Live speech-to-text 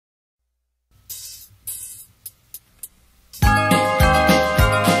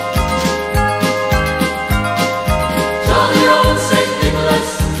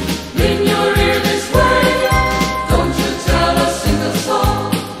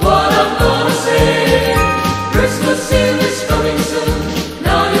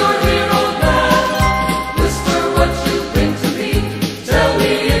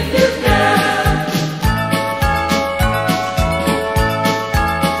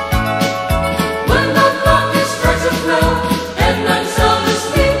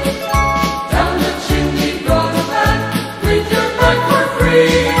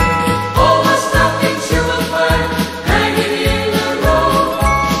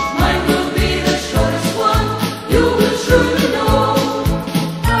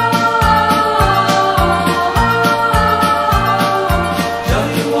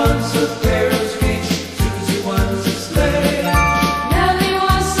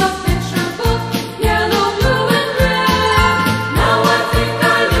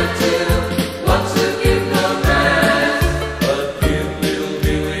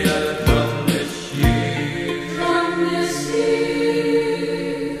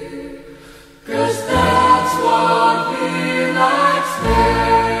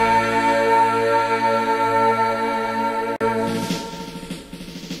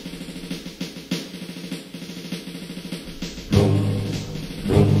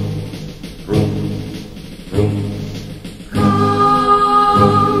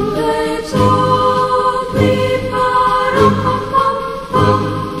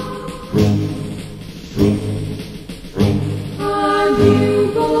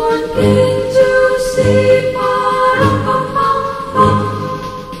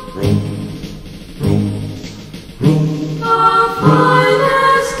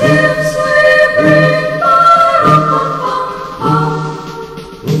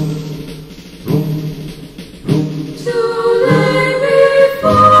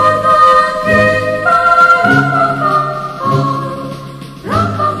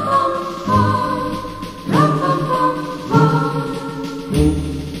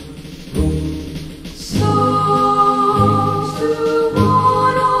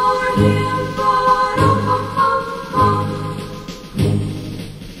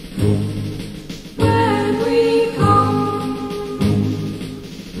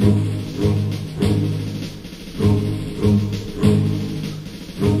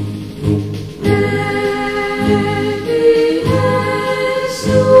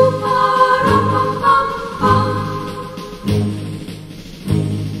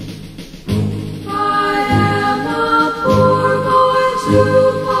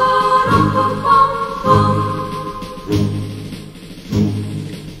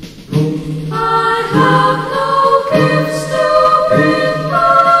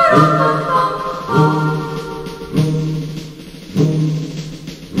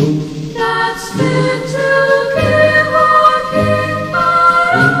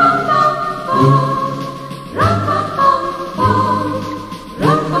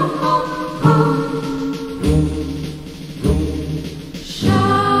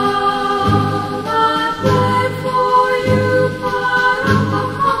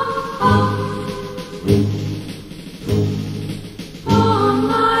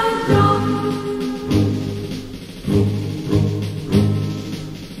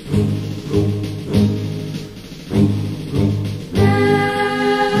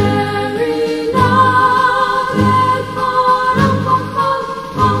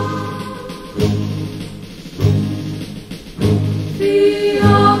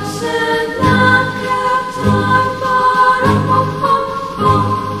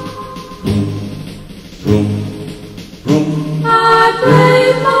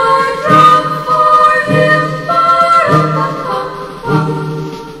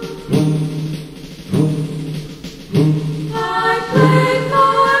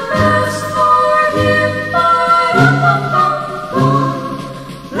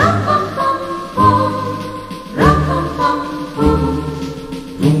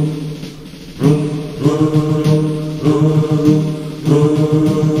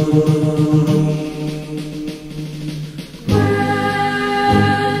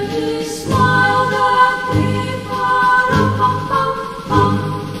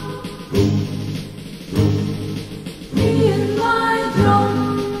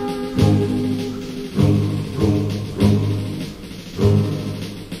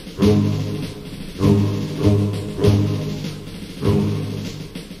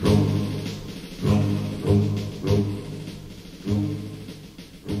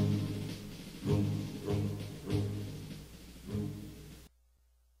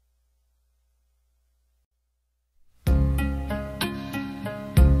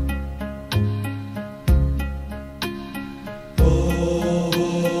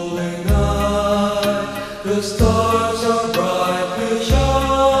The stars are brightly shining.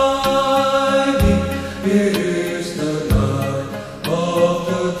 It is the night of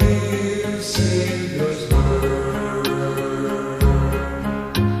the dear Savior's birth.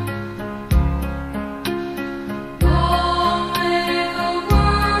 Long lay the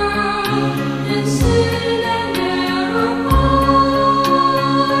world in sin and error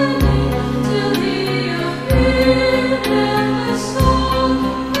pining, till He appeared and the soul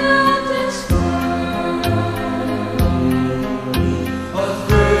felt its birth. A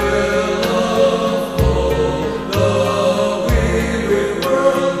thrill of hope, the weary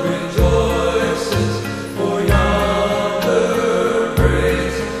world rejoices, for yonder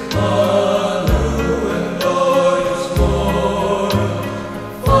breaks a new and glorious morn.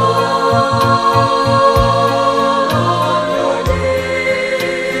 Fall on your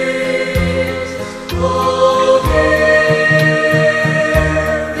knees, oh, hear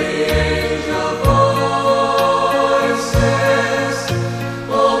the angel voices,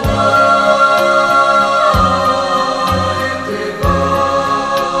 O night divine,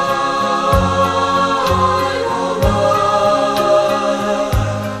 O night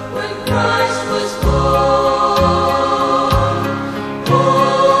when Christ was born, O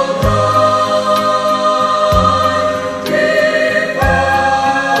night divine,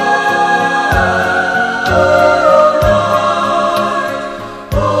 O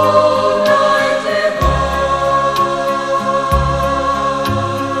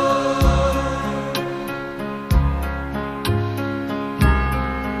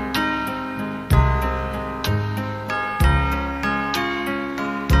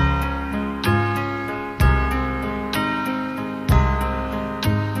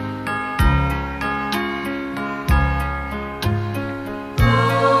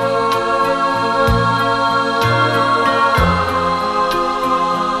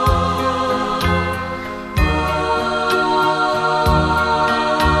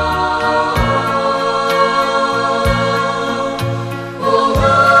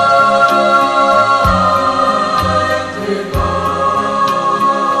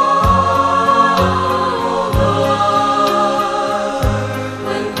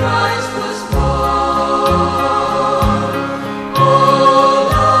when Christ was born, O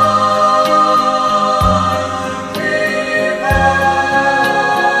night divine,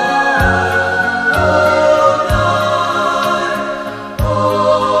 O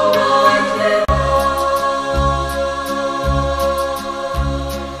night divine.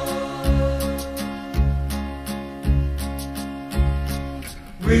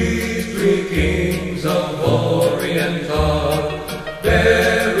 We three kings of Orient are,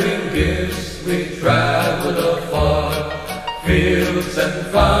 bearing gifts we traveled afar. Fields and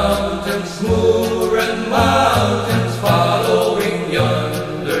fountains, moor and mountains, following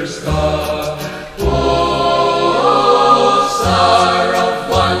yonder star. Oh, star of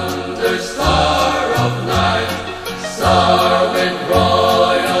wonder, star of night, star with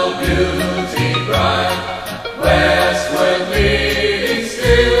royal beauty bright, westward leading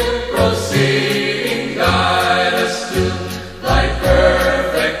still, proceeding, guide us to thy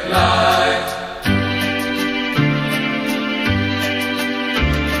perfect light.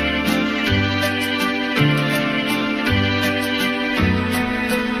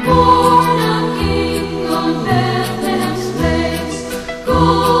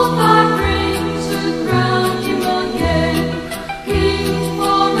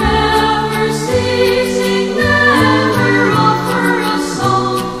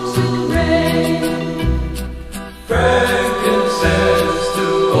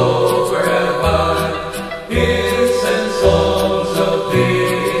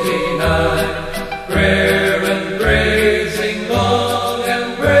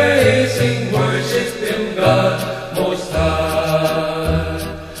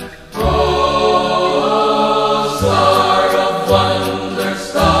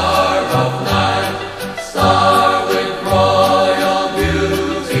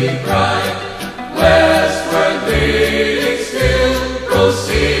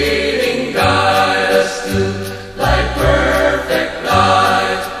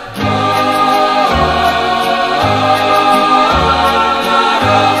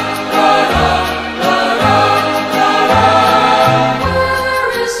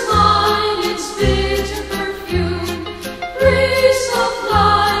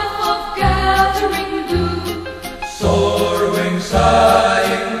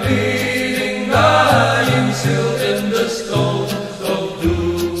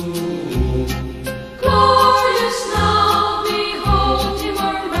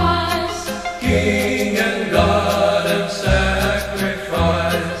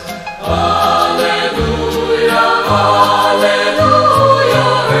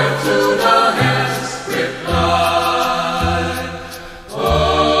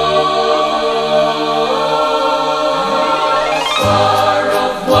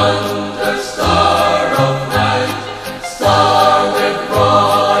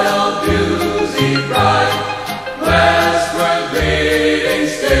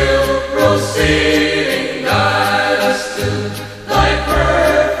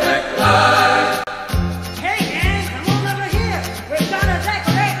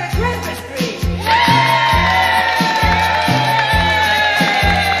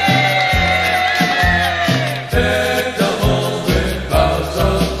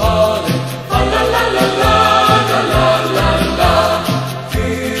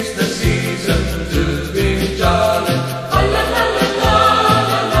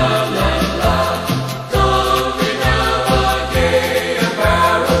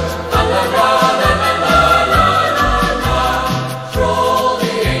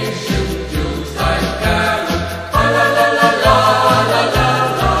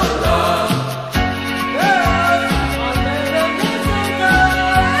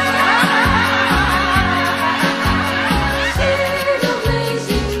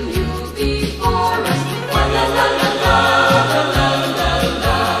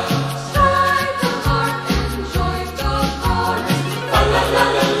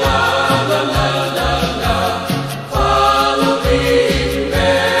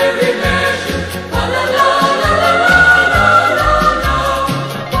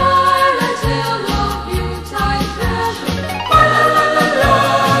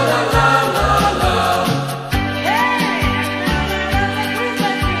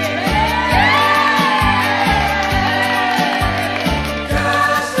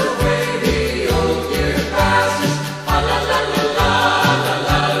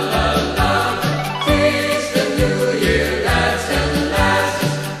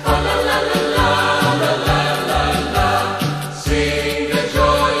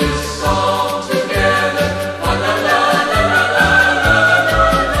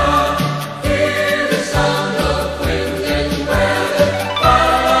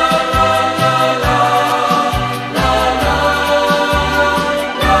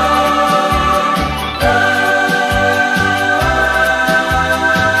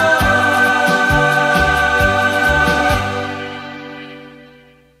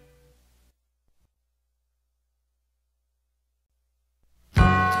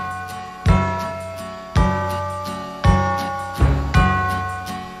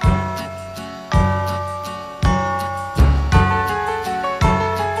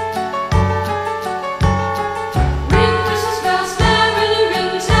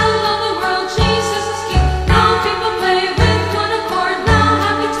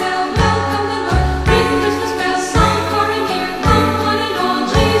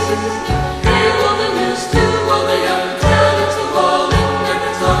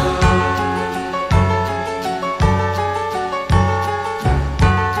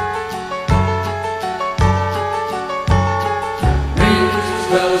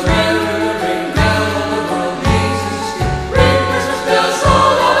 bells ring, ring down on the world, Jesus is King. Ring Christmas bells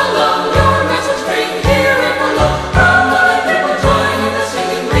all along, your message ring here and below. Come on and people join in the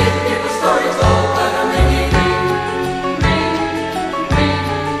singing, read people's stories all by the ringing ring. Ring, ring,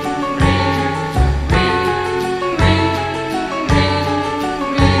 ring, ring, ring, ring, ring.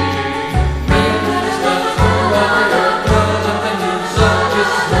 Ring Christmas bells all over the world, up the news of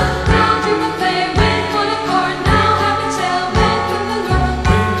Jesus' birth. Now people play with one accord. Now happy tale, welcome the Lord.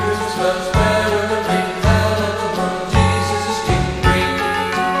 Ring Christmas bells, bearer the ring, tell of the world, Jesus is King. Ring.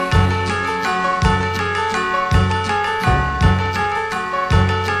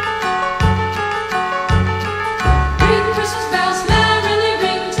 Ring Christmas bells, merrily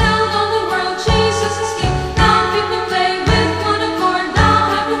ring, tell all the world Jesus is King. Now people play with one accord. Now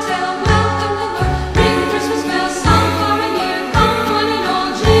happy tale, welcome the Lord. Ring Christmas bells, sound far and near, come one and all,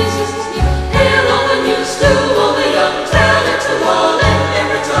 Jesus is near. Hail all the news to all the young, tell it to all in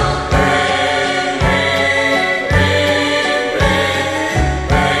every tongue.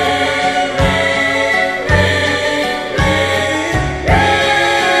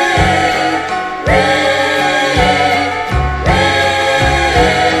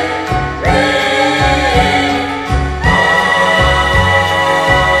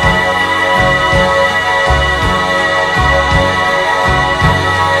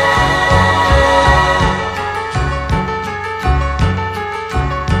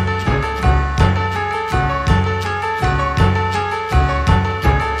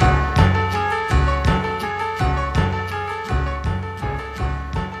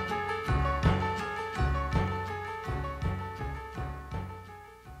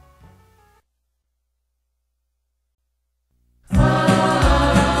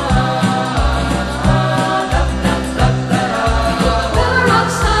 The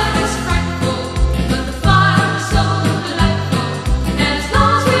roadside is frightful, but the fire is so delightful. And as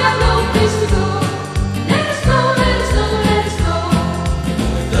long as we have no place to go, let us go, let us go, let us go.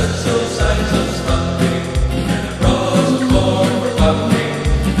 Dust shows signs of stopping, and across the floor we're bumping,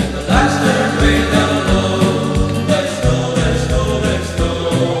 and the lights turn way down low. Let's go, let's go, let's go.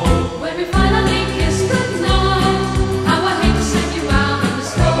 When we finally kiss goodnight, how I hate to send you out in the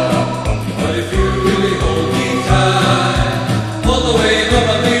snow. But if you really hold me tight, all the way home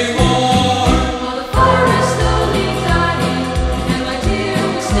I'll be warm. While the fire is slowly dying, and my dear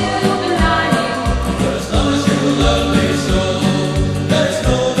will still be lying. But as long as you love me so, let's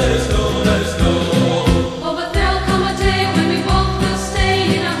go, let's go, let's go. Oh, but there'll come a day when we both will stay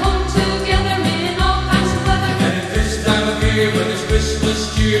in a home together in all kinds of weather. And at this time of year, when there's Christmas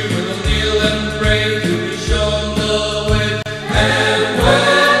cheer, we'll kneel and pray to be shown the way. And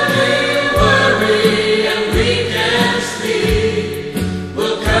when we worry and we can't sleep,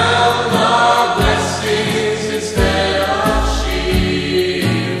 we'll count our blessings instead of sheep,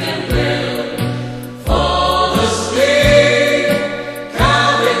 and we'll fall asleep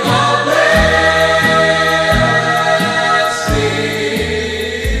counting our blessings.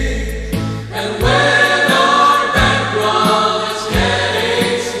 And when our bankroll is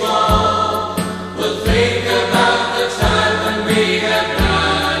getting small, we'll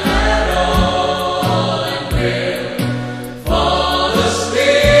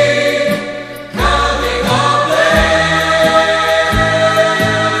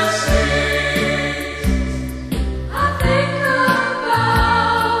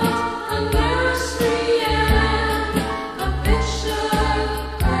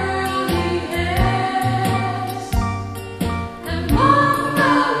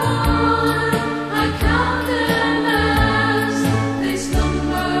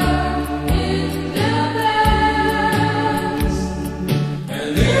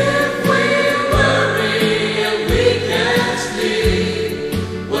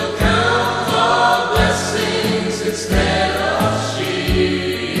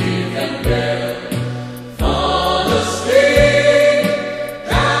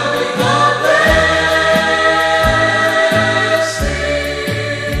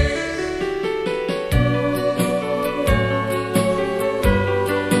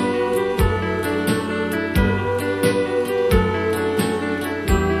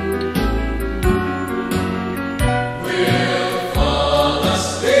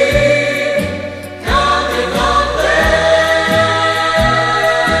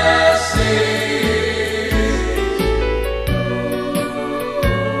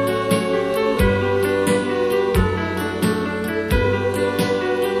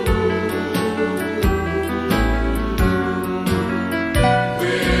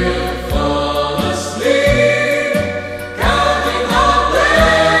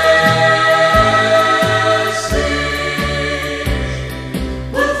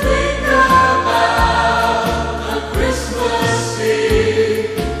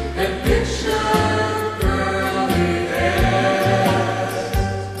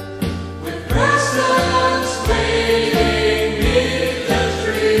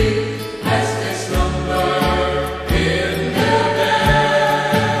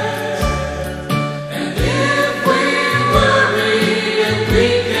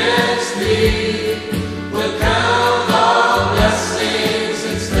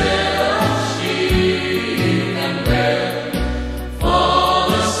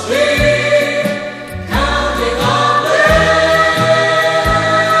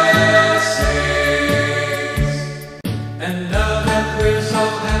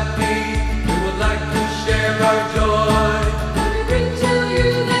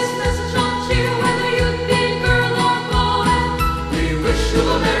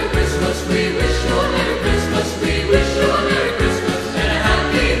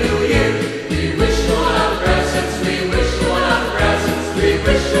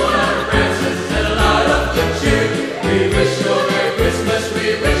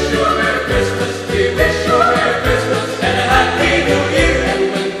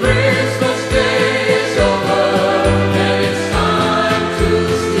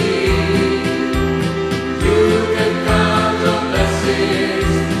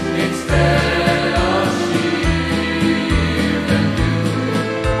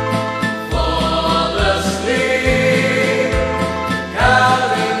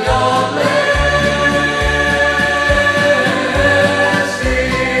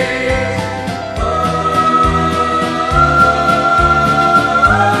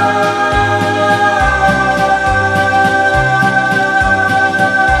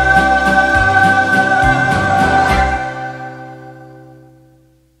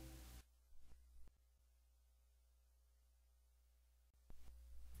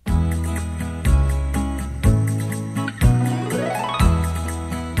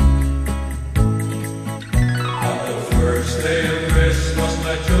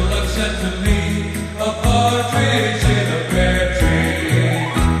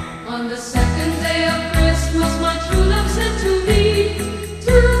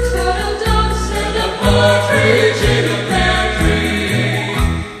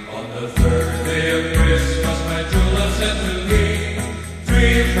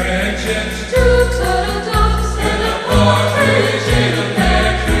red chips, 2 turtle doves, and a partridge in a pear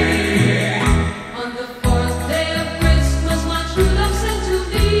tree. On the 4th day of Christmas, my true love sent to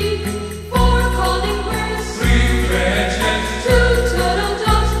me 4 calling birds, 3 red chips, 2 turtle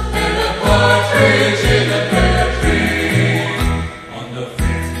doves, and a partridge in a pear tree. On the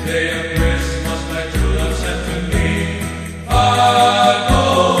 5th day of Christmas, my true love sent to me 5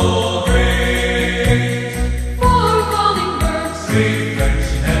 gold rings, 4 calling birds, 3 French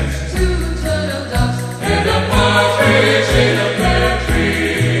hens, 2 turtle doves, and a partridge in a pear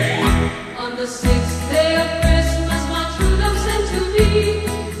tree. on the 6th day of Christmas, my true love sent to me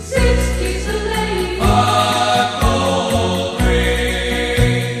 6 geese a laying, 5 gold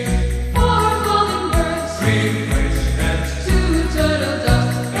rings, 4 calling birds, 3 French hens, 2 turtle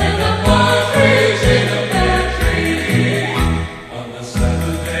doves, and a partridge in a pear tree. On the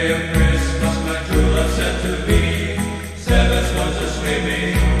 7th day of Christmas, my true love sent to me 7 swans a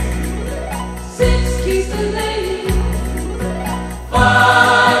swimming, 6 geese a laying,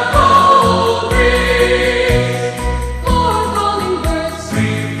 5 gold rings, 4 calling birds,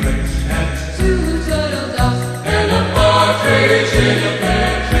 3 French hens, 2 turtle doves, and a partridge in a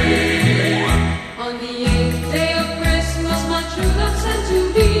pear tree. on the 8th day of Christmas, my true love sent to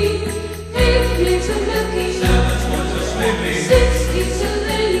me 8 pigs a milking, 7 swans a swimming, 6 geese a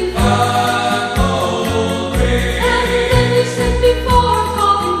laying, 5 gold rings, and then he sent me 4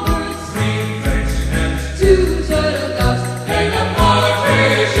 calling birds, 3 French hens, 2 turtle doves, and a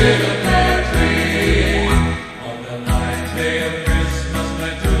partridge in a pear tree. On the 9th day of Christmas,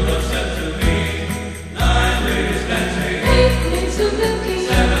 my true love sent to me 9 ladies dancing, 8 pigs a milking,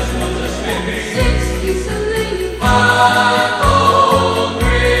 7 swans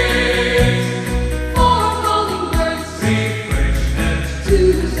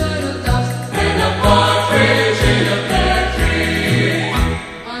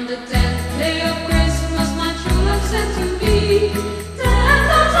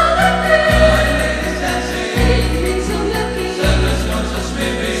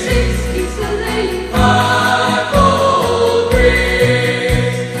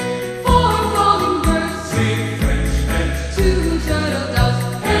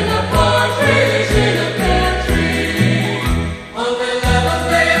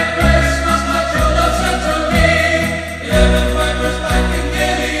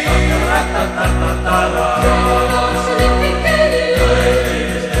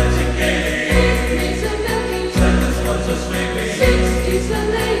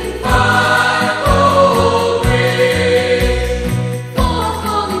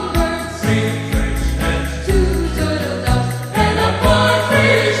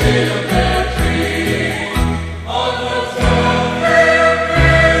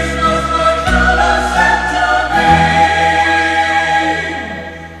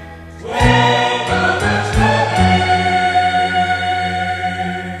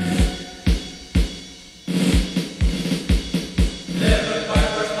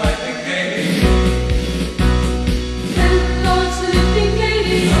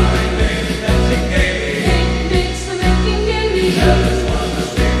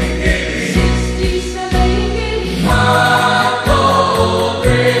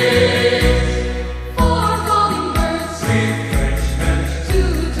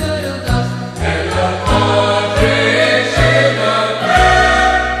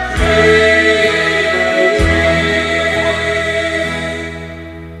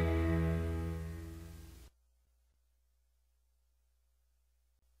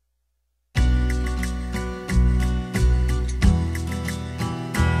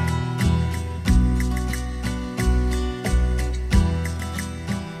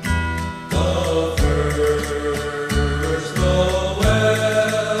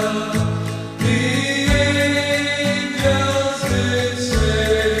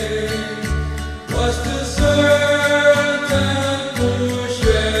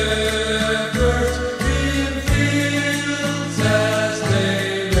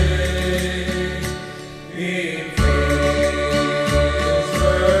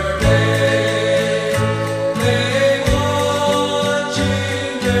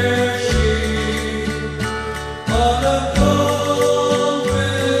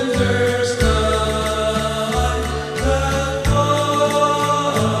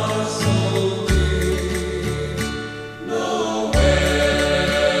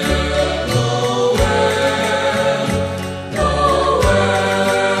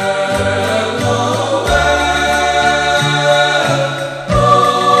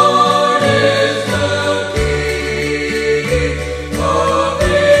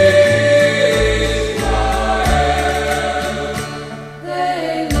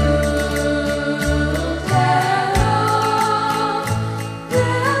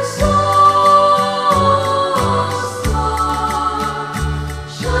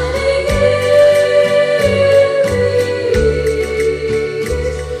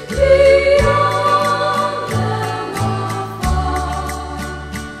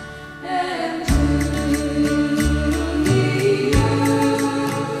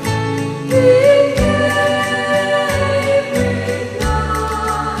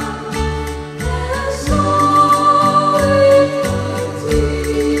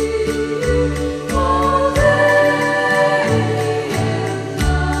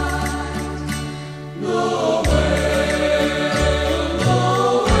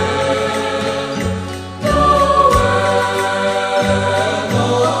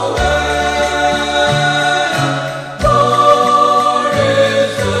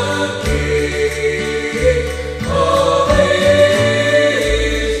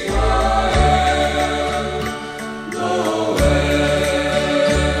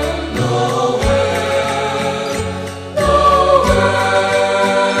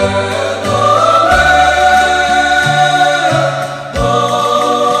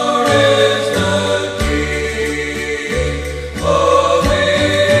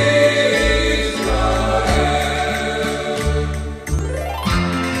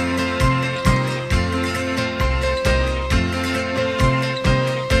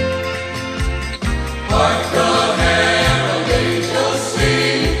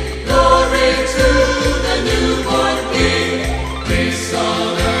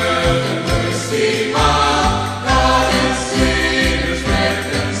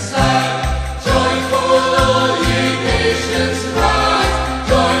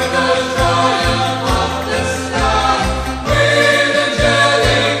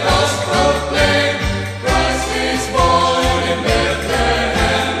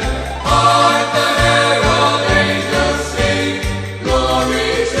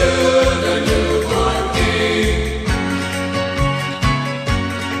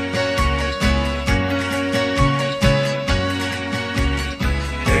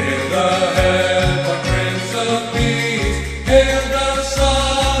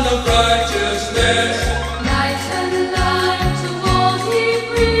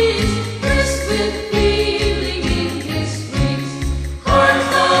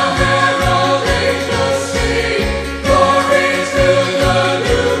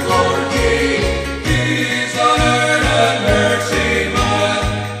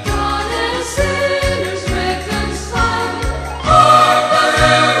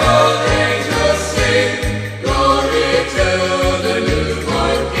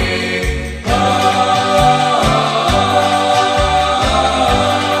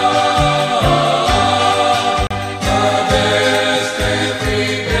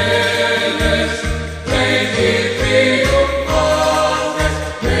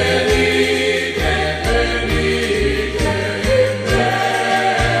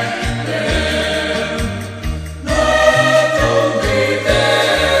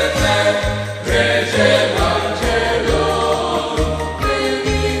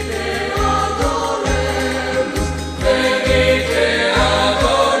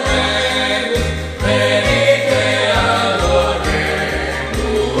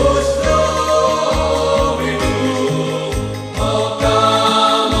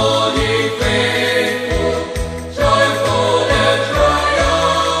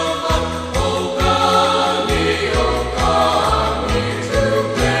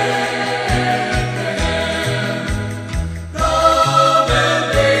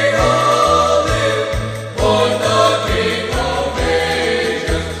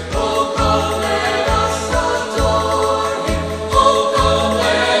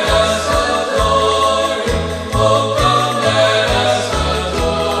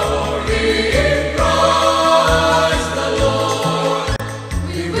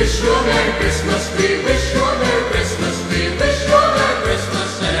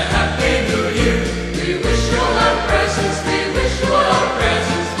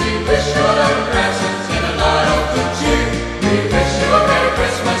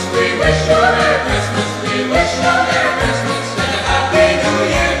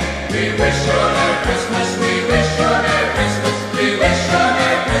We wish you a Merry Christmas. We wish you a Merry Christmas. We wish you a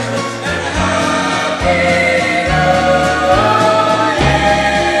Merry Christmas and a Happy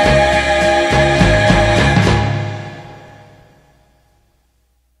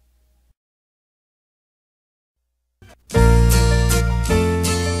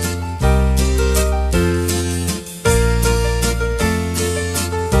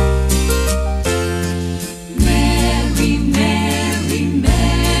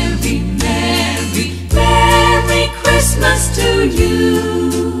to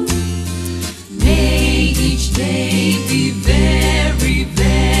you. May each day be very,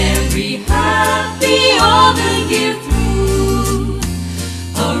 very happy all the year through.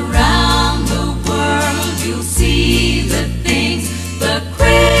 Around the world you'll see the things the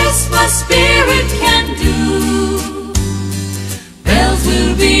Christmas spirit can do. Bells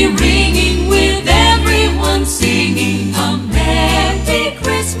will be ringing with everyone singing a Merry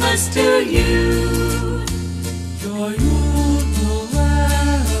Christmas to you. Joy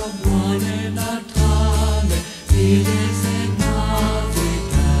it is in every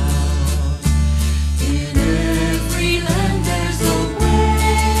town. In every land there's a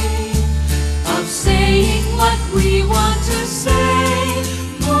way of saying what we want to say.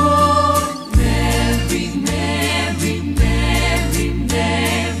 Oh, Merry, Merry, Merry,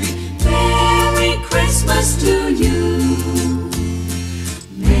 Merry, Merry Christmas to you.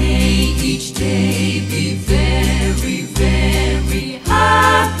 May each day be very, very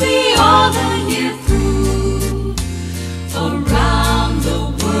happy all the year through. Around the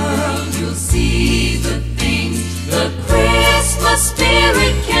world you'll see the things the Christmas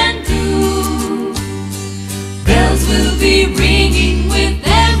spirit can do. Bells will be ringing with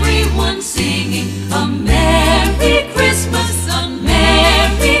everyone singing a Merry Christmas, a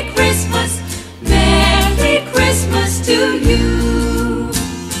Merry Christmas, Merry Christmas to you.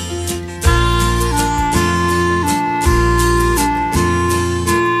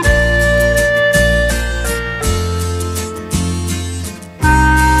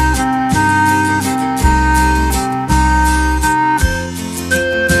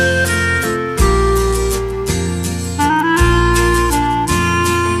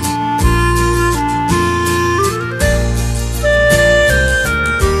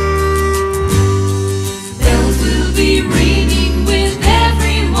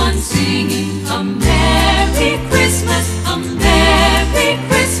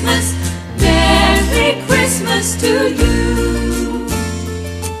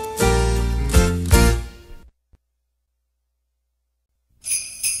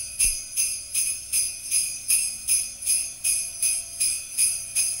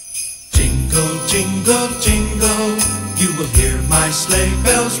 Jingle, jingle, you will hear my sleigh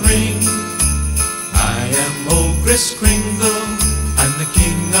bells ring. I am old Kris Kringle, I'm the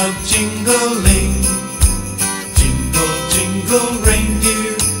king of jingling. Jingle, jingle,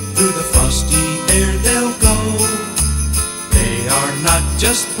 reindeer, through the frosty air they'll go. They are not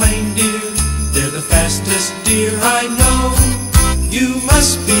just plain deer, they're the fastest deer I know. You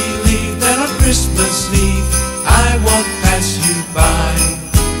must believe that on Christmas Eve I won't pass you by.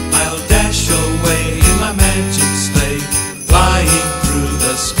 I'll dash away in my magic sleigh, flying through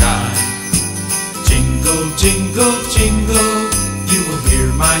the sky. Jingle, jingle, jingle, you will hear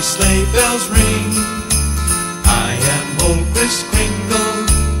my sleigh bells ring. I am old Kris Kringle,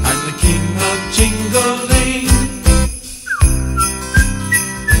 I'm the king of jingling.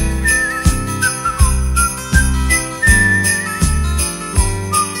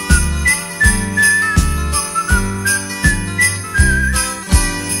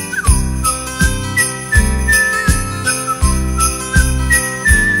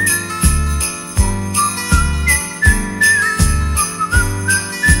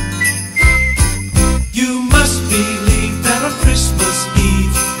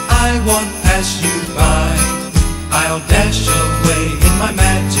 I'll dash away in my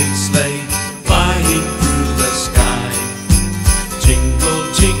magic sleigh, flying through the sky. Jingle,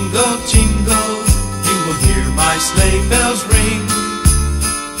 jingle, jingle, you will hear my sleigh bells ring.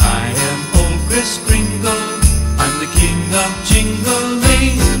 I am old Kris Kringle, I'm the king of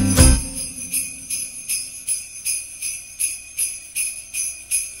jingling.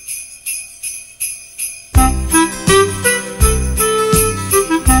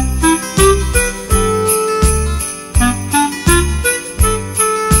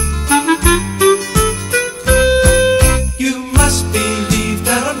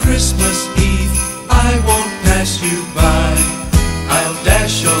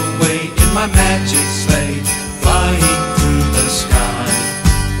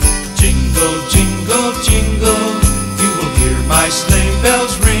 Jingle, jingle, you will hear my sleigh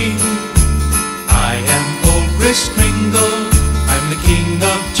bells ring. Kris Kringle, I'm the king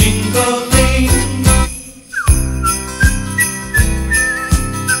of jingling.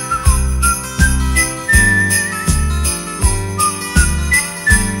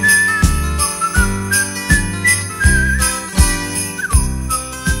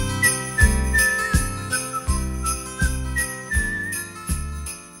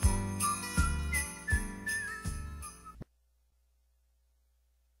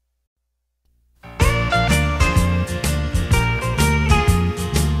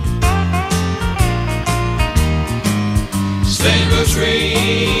 Sleigh bells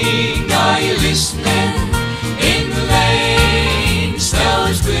ring, are you listening? In the lane, snow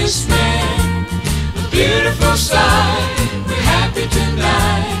is glistening. A beautiful sight, we're happy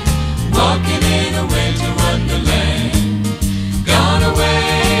tonight, walking in a winter wonderland. Gone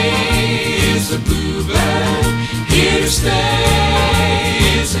away is the bluebird, here to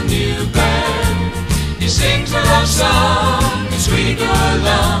stay is a new bird. He sings a love song as we go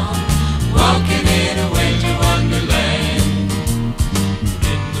along, walking in a winter wonderland.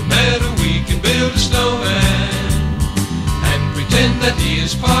 We can build a snowman and pretend that he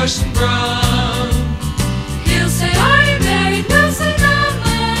is Parson Brown. He'll say, are you married? We'll say, no,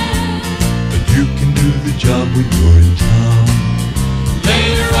 man. But you can do the job when you're in town.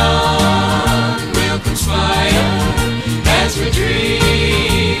 Later on we'll conspire as we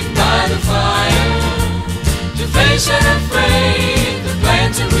dream by the fire, to face unafraid the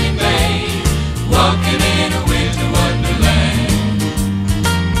plans that we made, walking in a winter wonderland.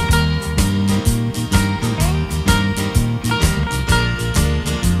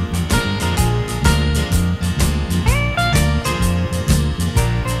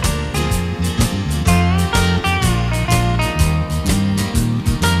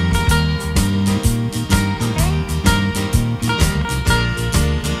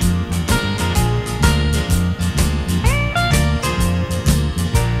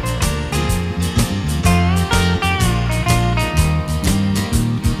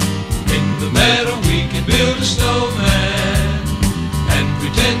 Build a snowman and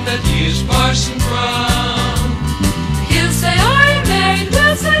pretend that he is Parson Brown. He'll say, are you married?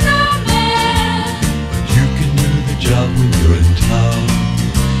 We'll say, no, man. But you can do the job when you're in town.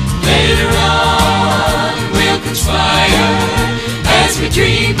 Later on we'll conspire as we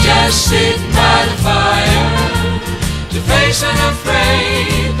dream, just sitting by the fire, to face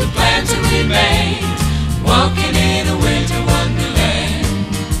unafraid the plans that we made, walking in a winter wonderland,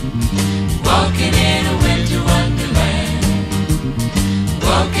 walking in a winter wonderland,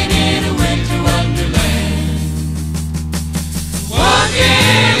 walking in a winter wonderland, walking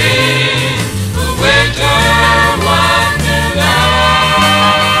in a winter wonderland.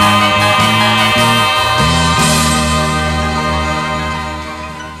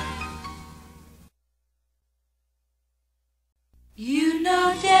 You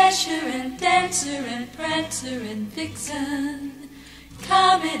know Dasher and Dancer and Prancer and Vixen,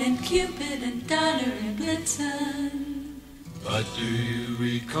 Comet and Cupid and Donner and Blitzen. But do you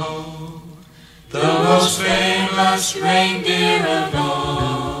recall the most famous reindeer of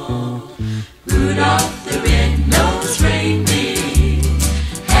all? Rudolph the red-nosed reindeer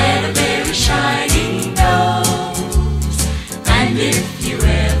had a very shiny nose, and if you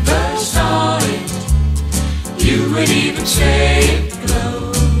ever saw it, you would even say it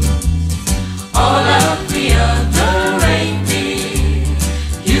glows. All of the other reindeer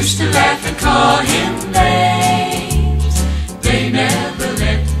used to laugh and call him names. They never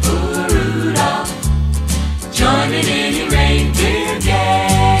let poor Rudolph join in any reindeer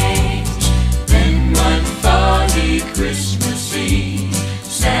games. Then one foggy Christmas Eve,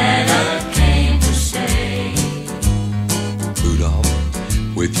 Santa came to say, Rudolph,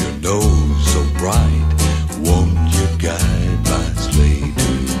 with your nose so bright, won't you guide my sleigh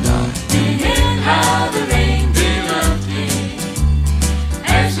tonight? and how the reindeer loved him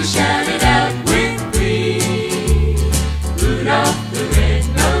as he shouted out with glee, Rudolph the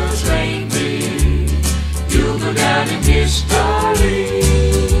red-nosed reindeer, you'll go down in history.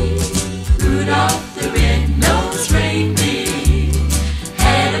 Rudolph the red-nosed reindeer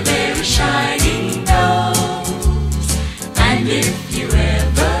had a very shiny nose, and if you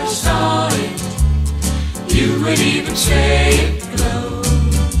ever saw it, you would even say it glows.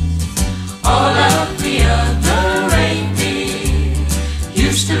 All of the other reindeer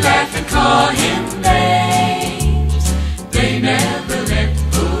used to laugh and call him names. They never let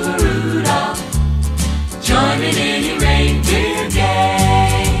poor Rudolph join in any reindeer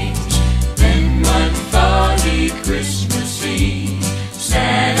games. Then one foggy Christmas Eve,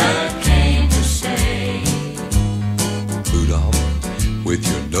 Santa came to say, Rudolph, with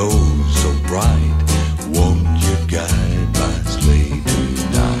your nose so bright, won't you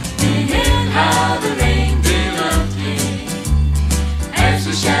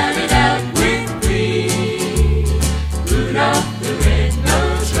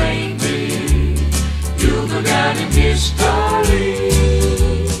history.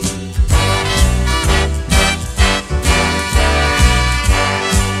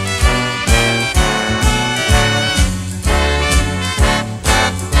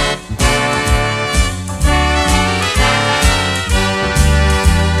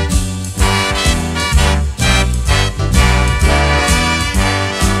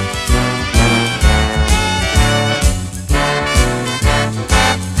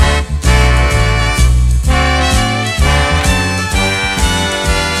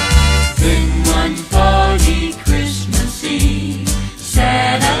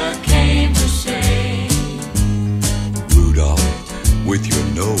 With your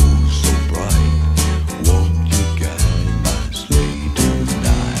nose so bright, won't you guide my sleigh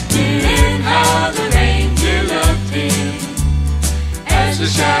tonight? Didn't how the reindeer loved him as they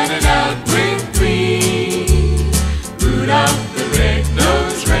shouted out with glee. Rudolph the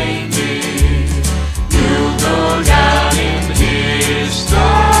red-nosed reindeer, you'll go down in history.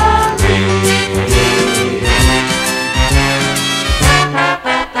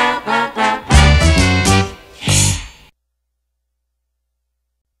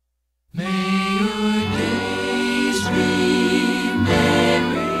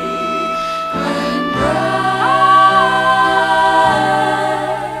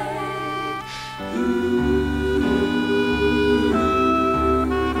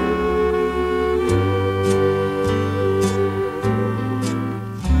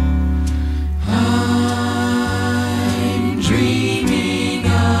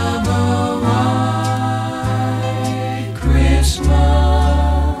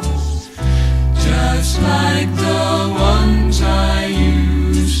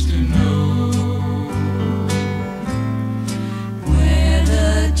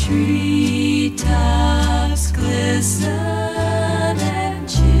 Treetops glisten and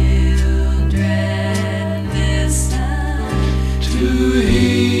children listen To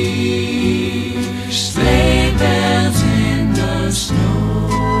hear sleigh bells in the snow.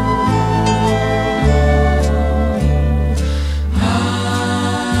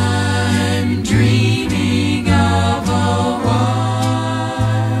 I'm dreaming of a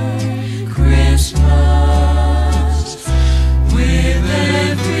white Christmas with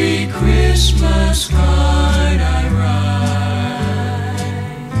every Christmas card I write.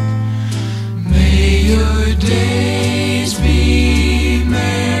 May your days be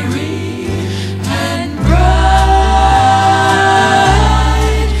merry and bright,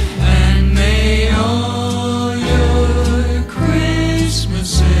 and may all your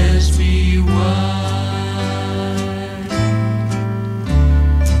Christmases be white.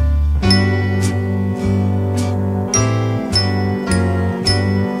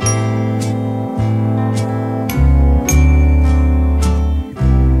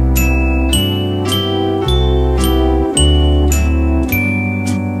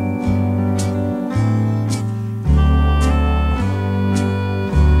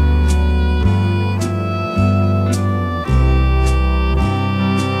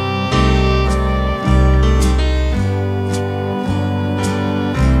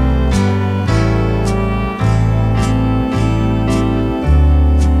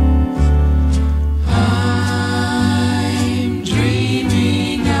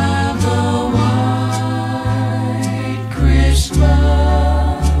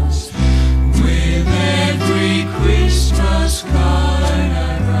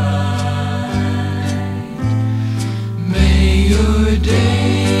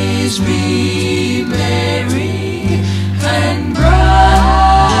 Be merry and bright,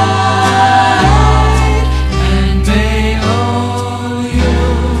 and may all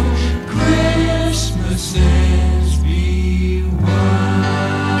your Christmases be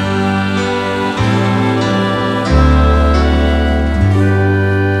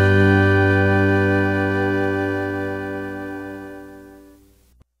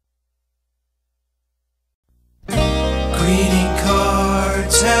Greeting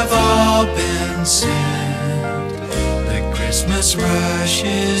cards have all been sent. The Christmas rush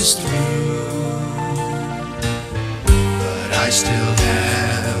is through, but I still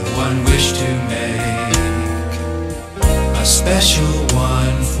have one wish to make, a special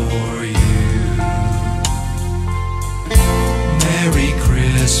one for you. Merry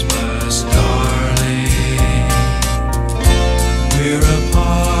Christmas, darling. We're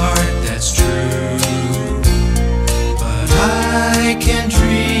apart, that's true, but I can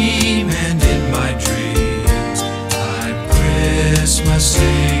dream, and in my dreams I'm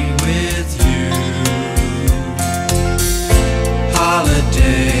Christmasing with you.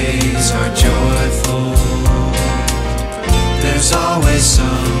 Holidays are joyful, there's always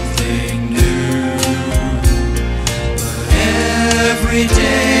something new. Every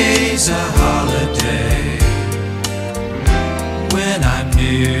day's a holiday when I'm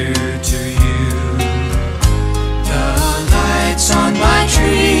near to you. The lights on my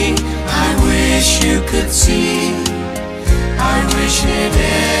tree, I wish you could see. I wish it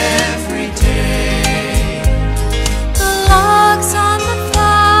every day. The logs on the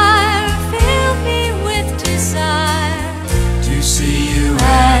fire fill me with desire To see you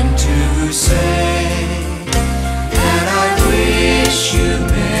and to say that I wish you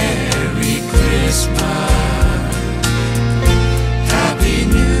Merry Christmas, Happy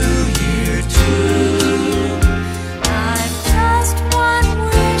New Year too. I've just one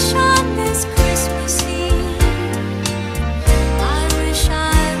wish on this Christmas Eve. I wish I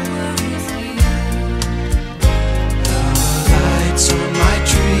were with you. The lights on my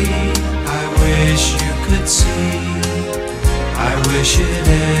tree, I wish you could see. I wish it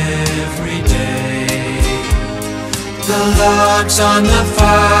every day. The logs on the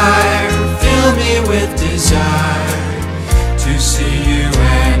fire fill me with desire to see you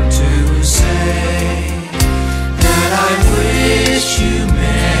and to say that I wish you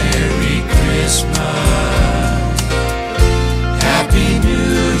Merry Christmas, Happy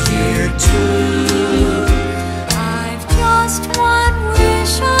New Year too. I've just one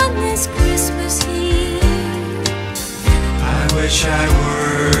wish on this Christmas Eve. I wish I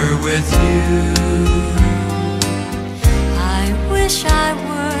were with you. I wish I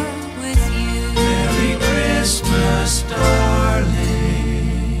were with you. Merry Christmas, darling.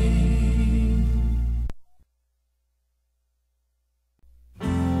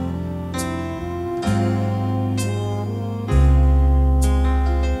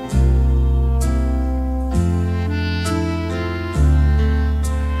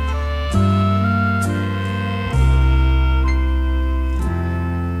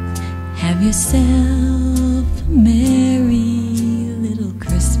 Have yourself a merry little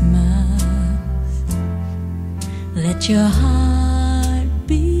Christmas. Let your heart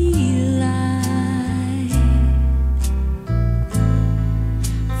be light.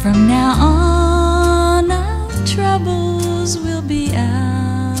 From now on, our troubles will be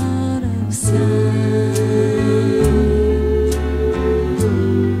out of sight.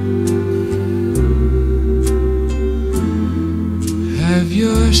 Have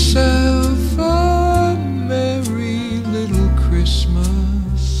yourself a merry little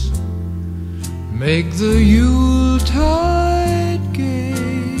Christmas. Make the Yuletide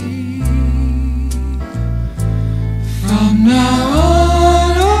gay. From now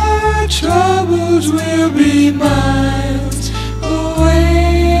on, our troubles will be miles away.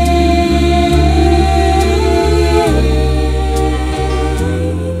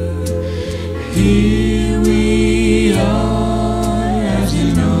 Here we are as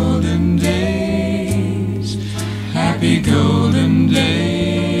in olden days, happy golden days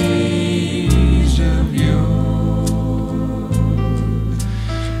of yore.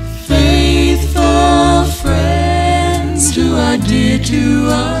 Faithful friends who are dear to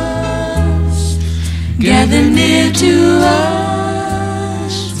us, gather near to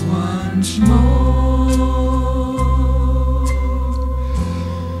us once more.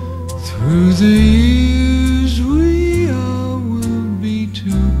 Through the years we all will be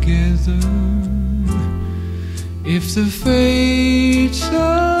together, if the fates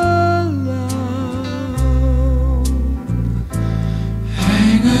allow.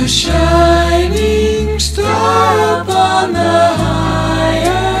 Hang a shining star upon the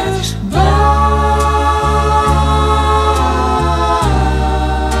highest bough,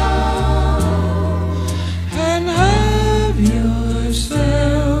 and have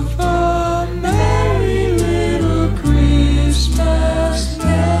yourself a merry little Christmas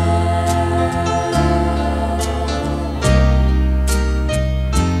now.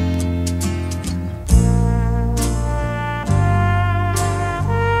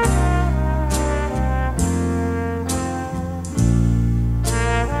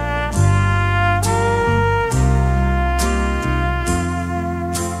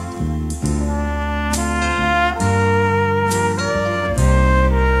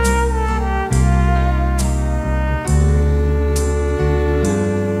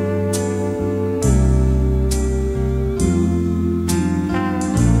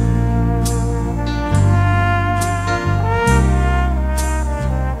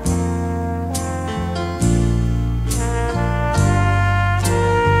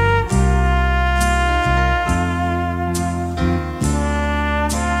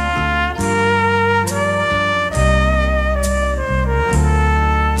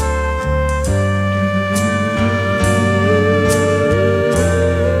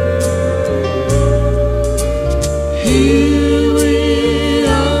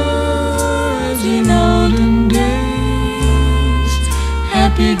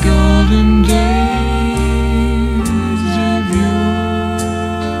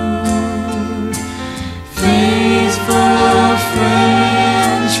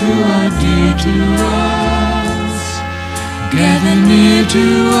 to us, gather near to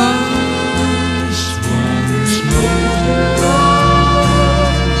us once more.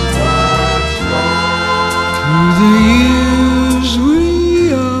 Through the years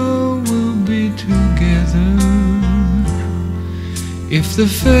we all will be together, if the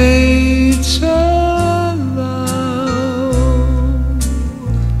fates allow.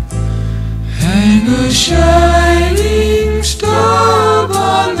 Hang a shining star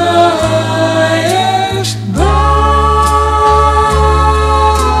upon the highest bough,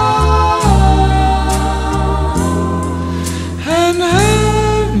 and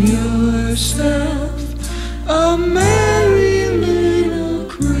have yourself a merry little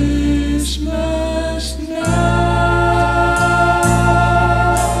Christmas now.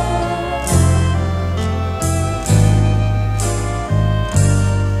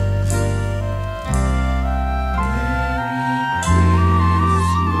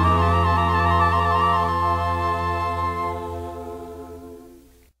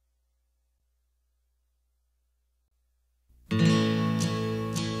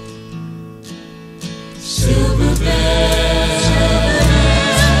 Silver bells,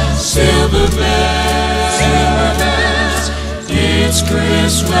 silver bells, silver bells, it's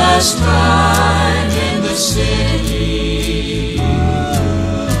Christmas time in the city.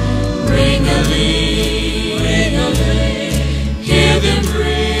 Ring-a-ling, ring-a-ling, hear them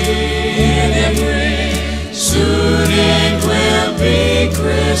ring, soon it will be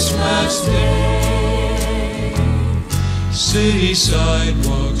Christmas Day. City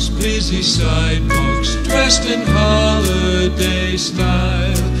sidewalks, busy sidewalks, dressed in holiday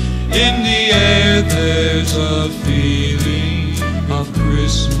style. In the air there's a feeling of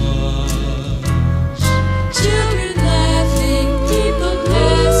Christmas. Children laughing, people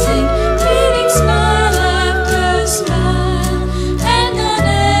passing, greeting smile after smile, and on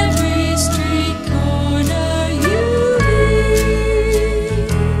every street corner you hear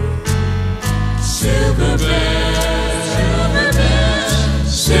silver bells, silver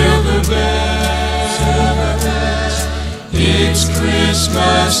bells, silver bells, silver bells. It's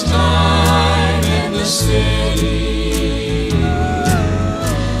Christmas time in the city.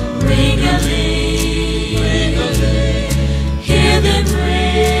 Ring-a-ling, Ring-a-ling, hear them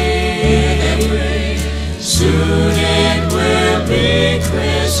ring, soon it will be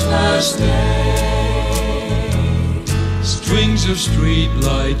Christmas Day. Strings of street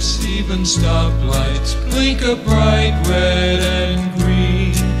lights, even stoplights, blink a bright red and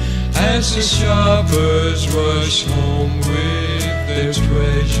green as the shoppers rush home with their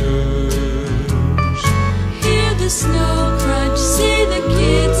treasures. hear the snow crunch, see the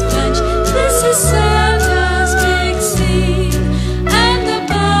kids punch. This is Santa's big scene, and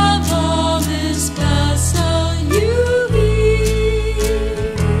above all this bustle you hear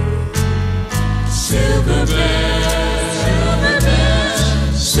silver bells, silver bells,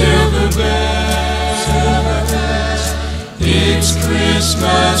 Silver bells, silver bells, it's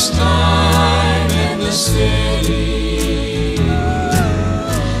Christmas time in the city.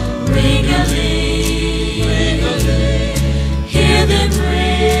 ring-a-ling, Ring-a-ling, hear them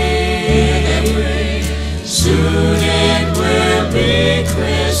ring, soon it will be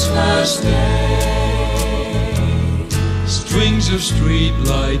Christmas Day. Strings of street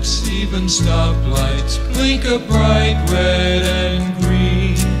lights, even stoplights, blink a bright red and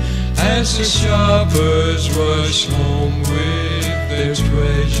green as the shoppers rush home with their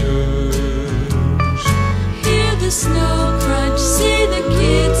treasures. hear the snow crunch, see the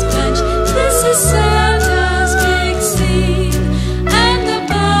kids punch. This is Santa's big scene, and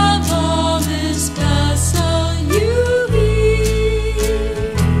above all this bustle you hear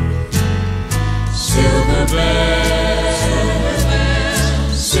Silver bells,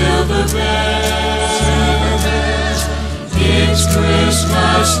 silver bells, silver bells, it's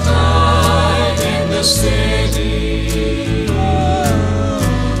Christmas time in the city.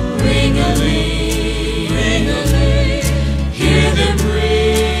 Ring-a-ling, ring-a-ling, hear them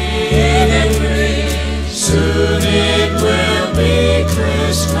ring, soon it will be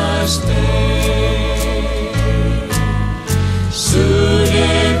Christmas Day. Soon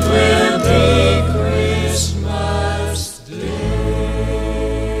it will be Christmas Day.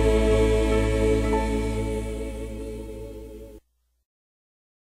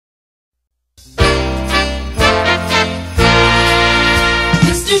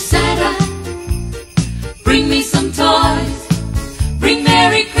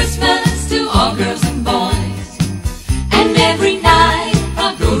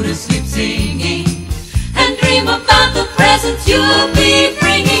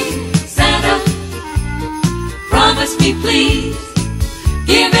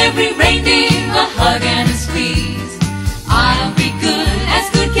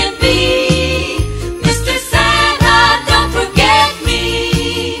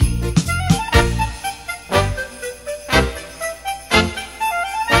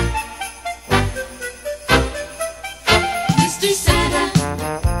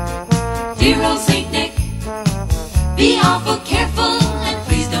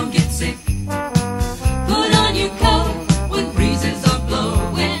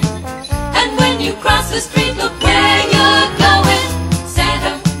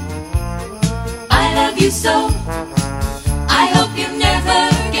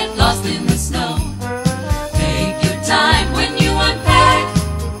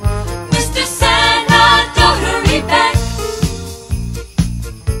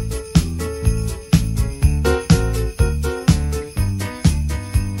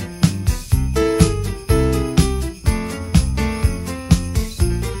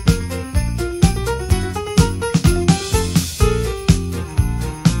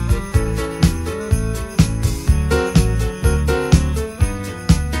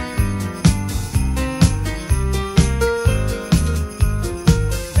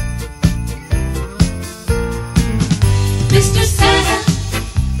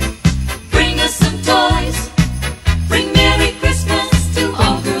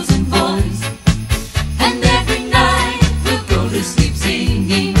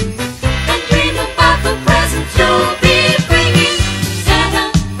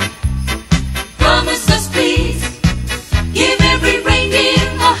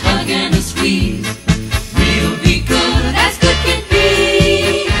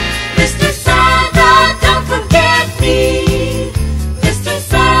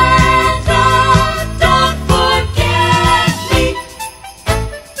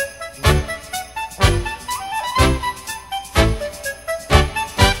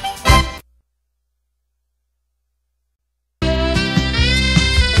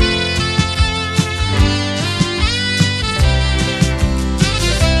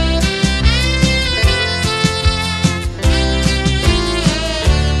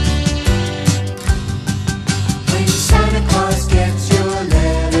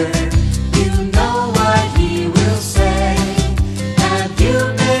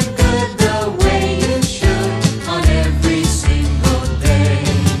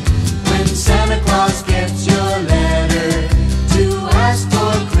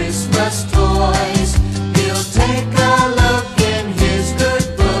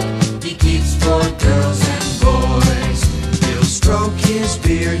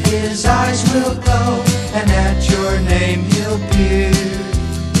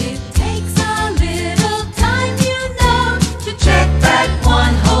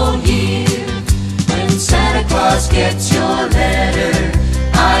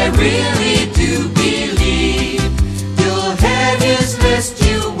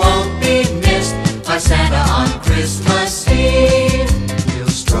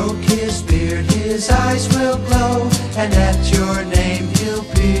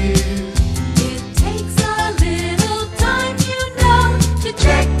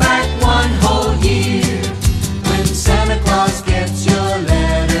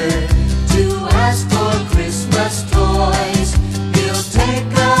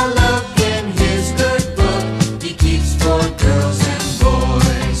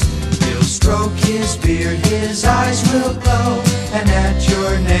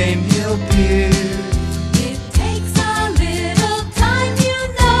 name he'll peer. It takes a little time, you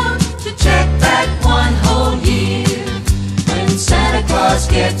know, to check back one whole year. When Santa Claus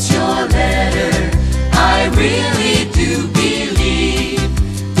gets your letter, I really do believe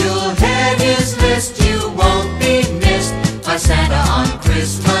you'll have his list. You won't be missed by Santa on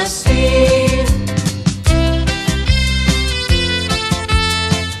Christmas Eve.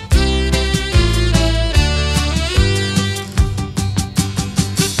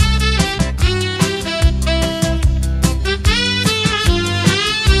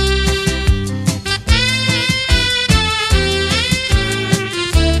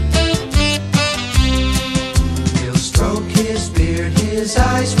 He'll stroke his beard, his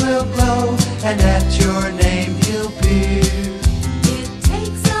eyes will glow, and at your name he'll peer. It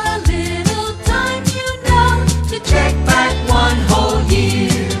takes a little time, you know, to check back one whole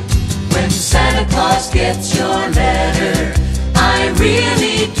year. When Santa Claus gets your